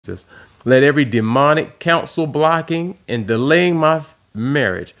Jesus. Let every demonic counsel blocking and delaying my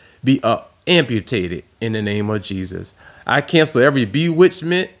marriage be amputated in the name of Jesus. I cancel every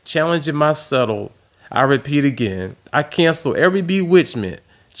bewitchment challenging my settle. I repeat again, I cancel every bewitchment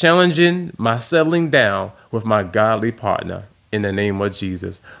challenging my settling down with my godly partner in the name of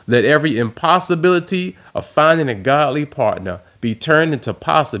Jesus. Let every impossibility of finding a godly partner be turned into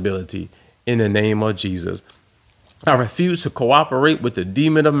possibility in the name of Jesus. I refuse to cooperate with the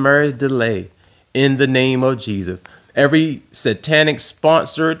demon of marriage delay in the name of Jesus. Every satanic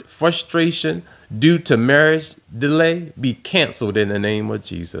sponsored frustration due to marriage delay be canceled in the name of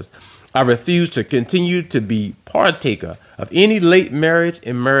Jesus. I refuse to continue to be partaker of any late marriage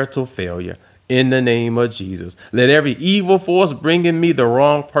and marital failure in the name of Jesus. Let every evil force bringing me the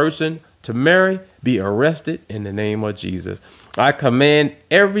wrong person to marry be arrested in the name of Jesus. I command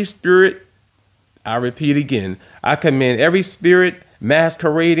every spirit, I repeat again, I command every spirit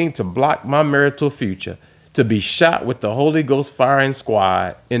masquerading to block my marital future to be shot with the Holy Ghost firing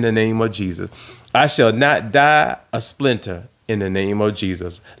squad in the name of Jesus. I shall not die a splinter in the name of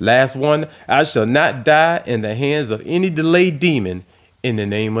Jesus. Last one, I shall not die in the hands of any delayed demon in the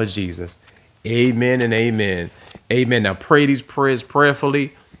name of Jesus. Amen and amen. Amen. Now pray these prayers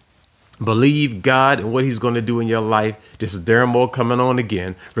prayerfully. Believe God and what he's going to do in your life. This is Darren Moore coming on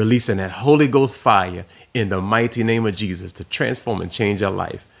again, releasing that Holy Ghost fire in the mighty name of Jesus to transform and change your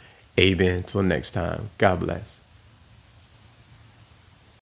life. Amen. Until next time. God bless.